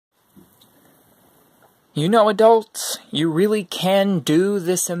You know, adults, you really can do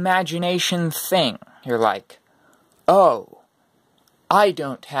this imagination thing. You're like, oh, I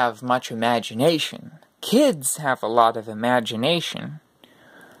don't have much imagination. Kids have a lot of imagination.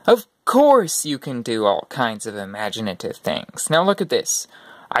 Of course you can do all kinds of imaginative things. Now look at this.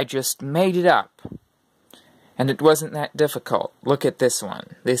 I just made it up. And it wasn't that difficult. Look at this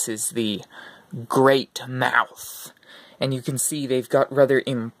one. This is the great mouth. And you can see they've got rather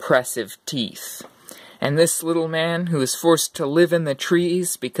impressive teeth. And this little man, who is forced to live in the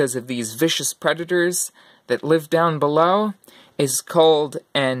trees because of these vicious predators that live down below, is called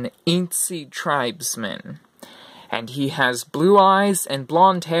an Adalts tribesman. And he has blue eyes and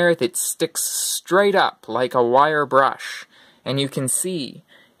blonde hair that sticks straight up like a wire brush. And you can see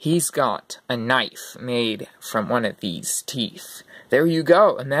he's got a knife made from one of these teeth. There you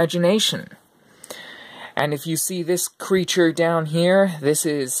go, imagination. And if you see this creature down here, this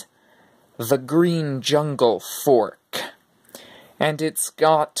is the green jungle fork. And it's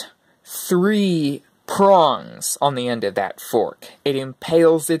got 3 prongs on the end of that fork. It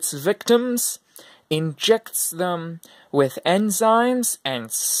impales its victims, injects them with enzymes,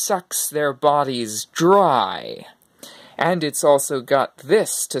 and sucks their bodies dry. And it's also got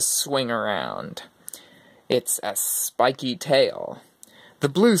this to swing around. It's a spiky tail. The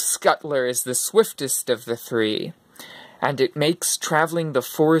blue scuttler is the swiftest of the 3. And it makes traveling the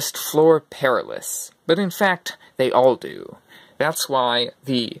forest floor perilous. But in fact, they all do. That's why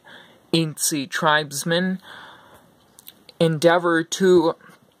the Adalts tribesmen endeavor to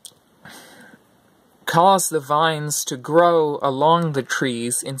cause the vines to grow along the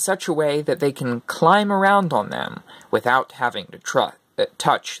trees in such a way that they can climb around on them without having to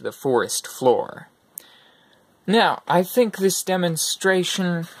touch the forest floor. Now, I think this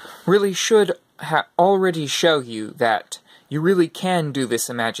demonstration really should already show you that you really can do this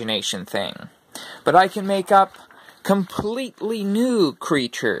imagination thing. But I can make up completely new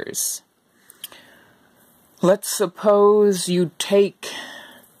creatures. Let's suppose you take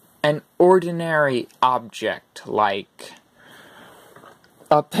an ordinary object, like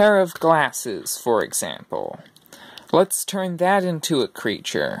a pair of glasses, for example. Let's turn that into a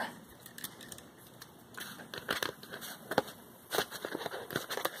creature.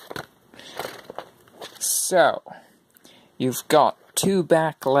 So, you've got 2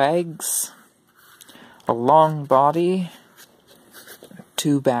 back legs, a long body,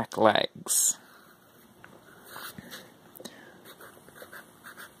 2 back legs.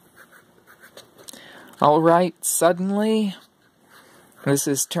 Alright, suddenly, this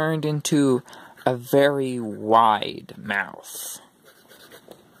is turned into a very wide mouth.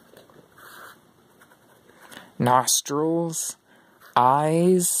 Nostrils,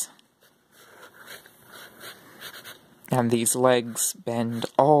 eyes, and these legs bend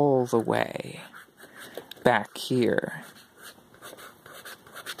all the way back here.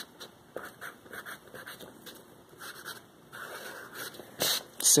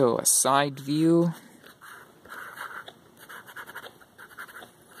 So a side view.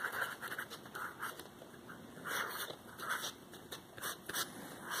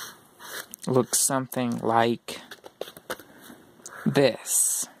 Looks something like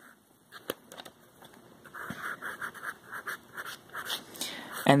this.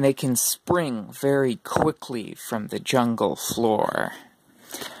 And they can spring very quickly from the jungle floor.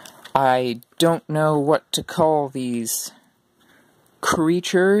 I don't know what to call these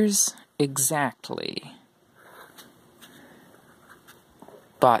creatures exactly,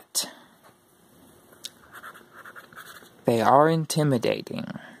 but they are intimidating.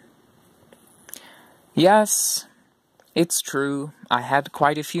 Yes, it's true, I had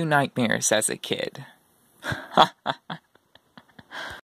quite a few nightmares as a kid. Ha ha ha.